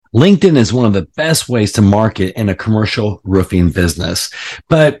LinkedIn is one of the best ways to market in a commercial roofing business.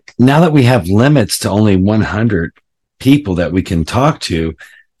 But now that we have limits to only 100 people that we can talk to,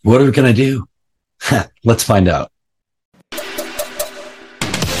 what are we going to do? Let's find out.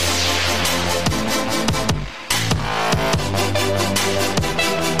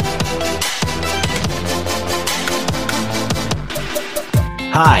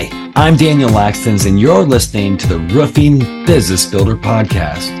 Hi, I'm Daniel Laxton, and you're listening to the Roofing Business Builder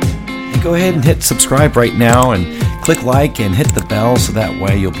Podcast. And go ahead and hit subscribe right now and click like and hit the bell so that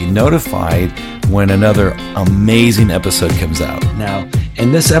way you'll be notified when another amazing episode comes out. Now,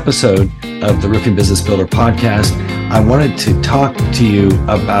 in this episode of the Roofing Business Builder Podcast, I wanted to talk to you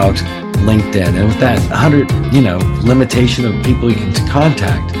about LinkedIn. And with that 100, limitation of people you can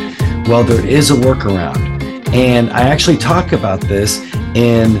contact, well, there is a workaround. And I actually talk about this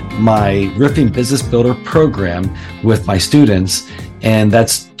in my Roofing Business Builder program with my students. And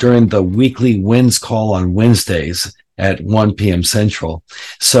that's during the weekly wins call on Wednesdays at 1 p.m. Central.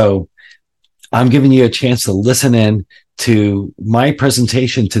 So I'm giving you a chance to listen in to my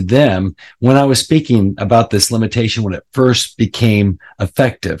presentation to them when I was speaking about this limitation when it first became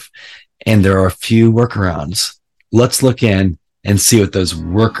effective. And there are a few workarounds. Let's look in and see what those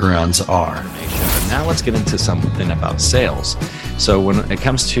workarounds are. Now let's get into something about sales. So when it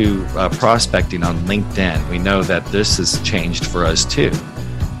comes to prospecting on LinkedIn, we know that this has changed for us too.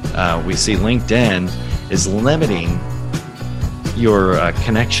 We see LinkedIn is limiting your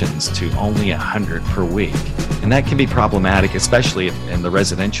connections to only 100 per week. And that can be problematic, especially in the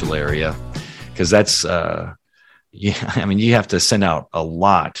residential area, because that's, you have to send out a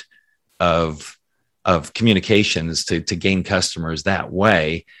lot of communications to gain customers that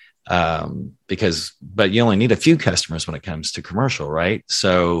way. But you only need a few customers when it comes to commercial, right?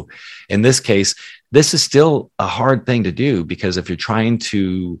 So in this case, this is still a hard thing to do because if you're trying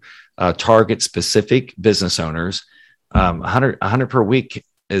to target specific business owners, 100 per week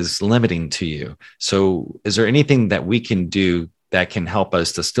is limiting to you. So is there anything that we can do that can help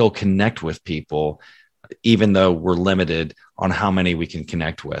us to still connect with people, even though we're limited on how many we can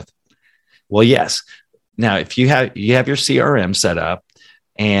connect with? Well, yes. Now, if you have your CRM set up,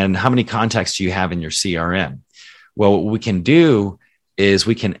 and how many contacts do you have in your CRM? Well, what we can do is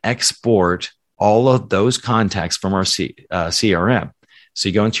we can export all of those contacts from our CRM. So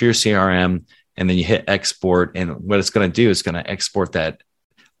you go into your CRM and then you hit export. And what it's going to do is going to export that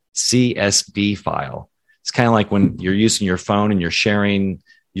CSV file. It's kind of like when you're using your phone and you're sharing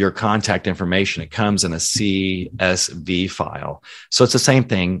your contact information, it comes in a CSV file. So it's the same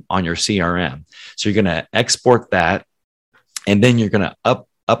thing on your CRM. So you're going to export that. And then you're going to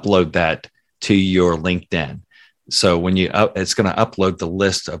upload that to your LinkedIn. So when it's going to upload the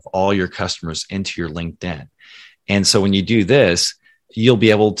list of all your customers into your LinkedIn. And so when you do this, you'll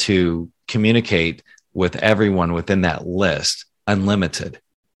be able to communicate with everyone within that list unlimited.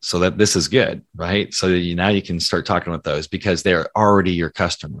 So that this is good, right? So now you can start talking with those because they're already your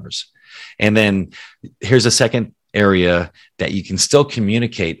customers. And then here's a second area that you can still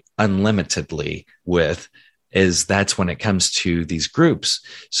communicate unlimitedly with is that's when it comes to these groups.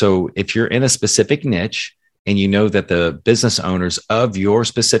 So if you're in a specific niche and you know that the business owners of your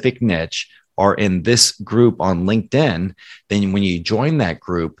specific niche are in this group on LinkedIn, then when you join that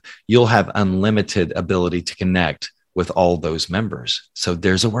group, you'll have unlimited ability to connect with all those members. So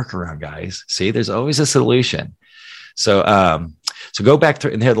there's a workaround, guys. See, there's always a solution. So go back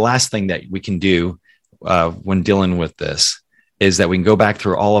through, and here the last thing that we can do when dealing with this is that we can go back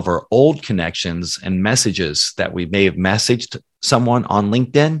through all of our old connections and messages that we may have messaged someone on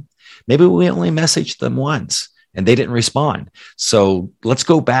LinkedIn. Maybe we only messaged them once and they didn't respond. So let's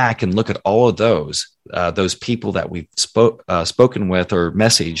go back and look at all of those people that we've spoken with or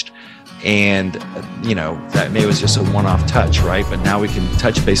messaged. And, that maybe it was just a one-off touch, right? But now we can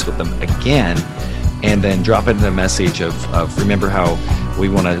touch base with them again and then drop it in a message of remember how we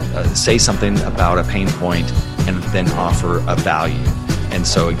want to say something about a pain point and then offer a value. And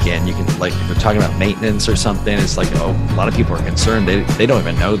so again, you can, like if we're talking about maintenance or something, it's like, a lot of people are concerned. They don't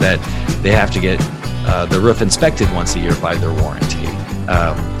even know that they have to get the roof inspected once a year by their warranty.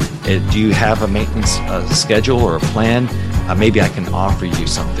 Do you have a maintenance schedule or a plan? Maybe I can offer you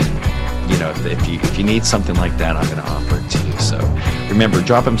something. If you need something like that, I'm going to offer it to you. So remember,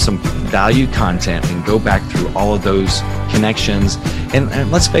 drop them some value content and go back through all of those connections.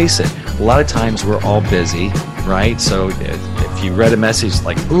 And let's face it, a lot of times we're all busy, right? So if you read a message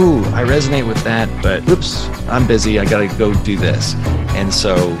like, ooh, I resonate with that, but oops, I'm busy, I got to go do this. And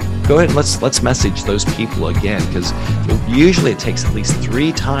so go ahead and let's message those people again, because usually it takes at least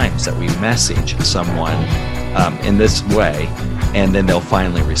 3 times that we message someone in this way and then they'll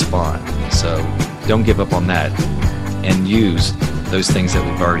finally respond. So don't give up on that, and use those things that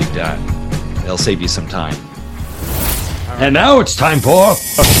we've already done. They'll save you some time. And now it's time for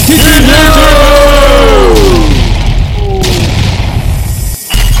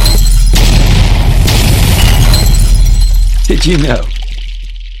Did you know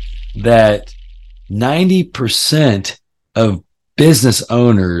that 90% of business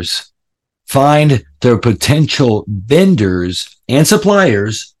owners find their potential vendors and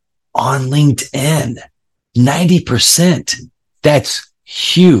suppliers on LinkedIn? 90%. That's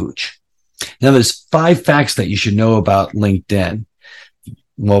huge. Now, there's 5 facts that you should know about LinkedIn.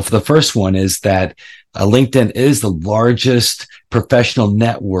 Well, for the first one is that LinkedIn is the largest professional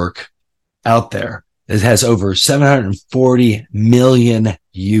network out there. It has over 740 million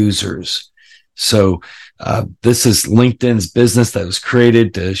users. So this is LinkedIn's business that was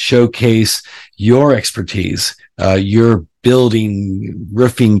created to showcase your expertise, your building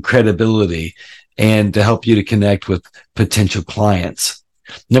roofing credibility, and to help you to connect with potential clients.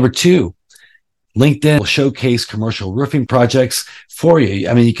 Number 2, LinkedIn will showcase commercial roofing projects for you.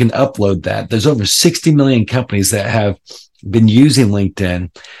 I mean, you can upload that. There's over 60 million companies that have been using LinkedIn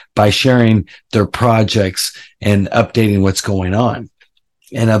by sharing their projects and updating what's going on.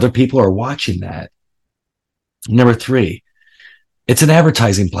 And other people are watching that. Number 3, it's an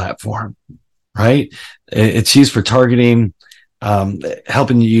advertising platform, right? It's used for targeting,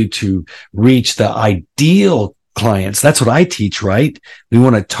 helping you to reach the ideal clients. That's what I teach, right? We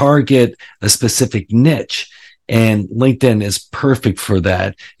want to target a specific niche, and LinkedIn is perfect for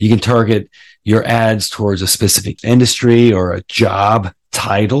that. You can target your ads towards a specific industry or a job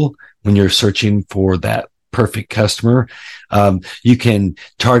title when you're searching for that perfect customer. You can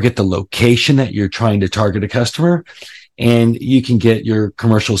target the location that you're trying to target a customer, and you can get your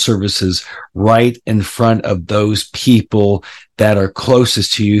commercial services right in front of those people that are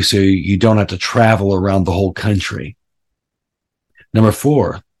closest to you, so you don't have to travel around the whole country. Number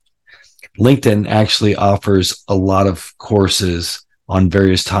 4, LinkedIn actually offers a lot of courses on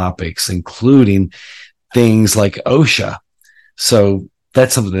various topics, including things like OSHA. So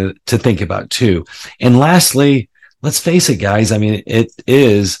that's something to think about too. And lastly, let's face it, guys. I mean, it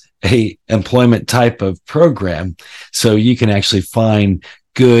is a employment type of program. So you can actually find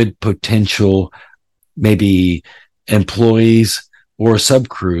good potential, maybe employees or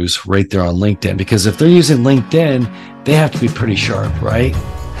subcrews right there on LinkedIn. Because if they're using LinkedIn, they have to be pretty sharp, right?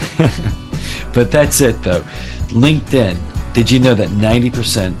 But that's it though. LinkedIn. Did you know that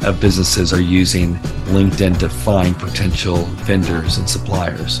 90% of businesses are using LinkedIn to find potential vendors and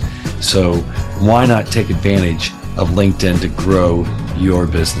suppliers? So why not take advantage of LinkedIn to grow your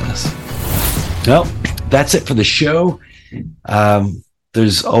business? Well, that's it for the show.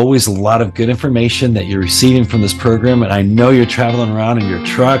 There's always a lot of good information that you're receiving from this program. And I know you're traveling around in your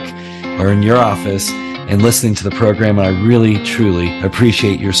truck or in your office and listening to the program. And I really, truly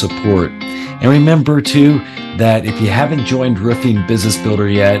appreciate your support. And remember too, that if you haven't joined Roofing Business Builder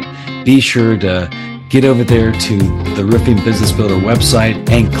yet, be sure to get over there to the Roofing Business Builder website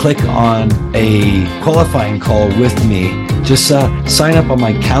and click on a qualifying call with me. Just sign up on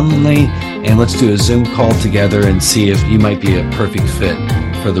my Calendly and let's do a Zoom call together and see if you might be a perfect fit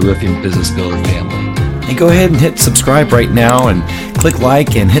for the Roofing Business Builder family. And go ahead and hit subscribe right now and click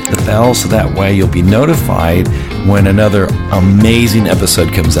like and hit the bell so that way you'll be notified when another amazing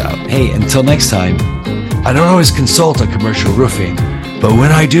episode comes out. Hey, until next time, I don't always consult on commercial roofing, but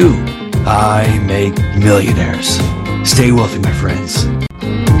when I do, I make millionaires. Stay wealthy, my friends.